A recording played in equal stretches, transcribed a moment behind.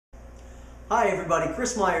Hi everybody,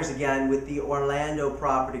 Chris Myers again with the Orlando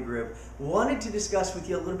Property Group. Wanted to discuss with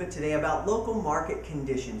you a little bit today about local market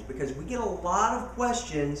conditions because we get a lot of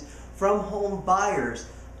questions from home buyers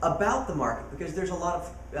about the market because there's a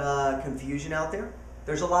lot of confusion out there.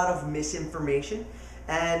 There's a lot of misinformation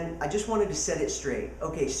and I just wanted to set it straight.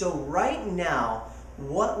 Okay, so right now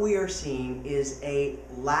what we are seeing is a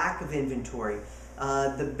lack of inventory.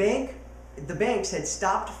 The banks had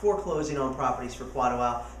stopped foreclosing on properties for quite a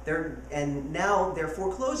while. Now they're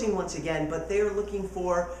foreclosing once again, but they're looking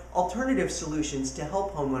for alternative solutions to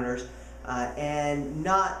help homeowners and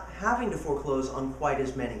not having to foreclose on quite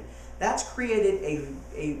as many. That's created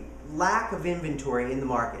a lack of inventory in the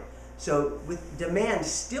market. So with demand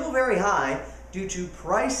still very high due to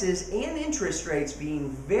prices and interest rates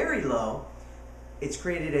being very low, it's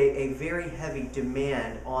created a very heavy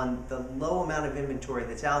demand on the low amount of inventory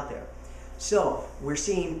that's out there. So we're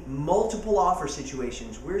seeing multiple offer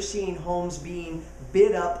situations. We're seeing homes being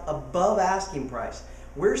bid up above asking price.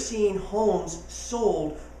 We're seeing homes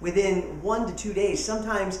sold within 1 to 2 days,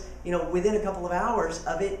 sometimes within a couple of hours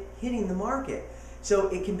of it hitting the market. So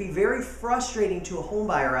it can be very frustrating to a home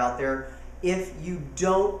buyer out there if you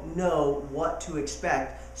don't know what to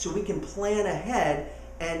expect. So we can plan ahead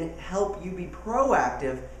and help you be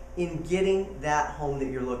proactive in getting that home that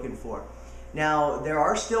you're looking for. Now, there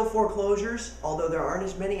are still foreclosures, although there aren't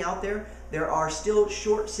as many out there. There are still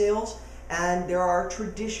short sales and there are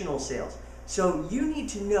traditional sales. So you need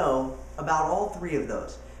to know about all three of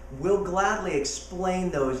those. We'll gladly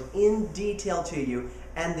explain those in detail to you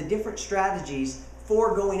and the different strategies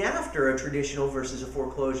for going after a traditional versus a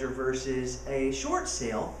foreclosure versus a short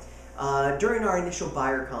sale during our initial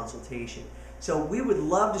buyer consultation. So we would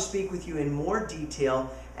love to speak with you in more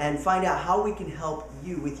detail and find out how we can help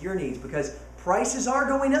you with your needs because prices are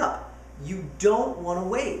going up. You don't want to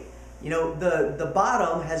wait. The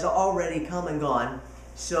bottom has already come and gone,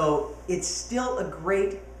 so it's still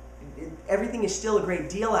everything is still a great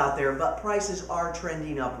deal out there, but prices are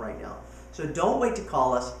trending up right now. So don't wait to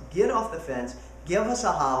call us. Get off the fence. Give us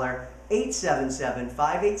a holler,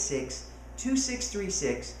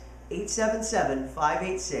 877-586-2636,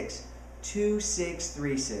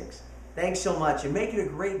 877-586-2636. Thanks so much and make it a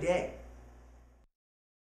great day.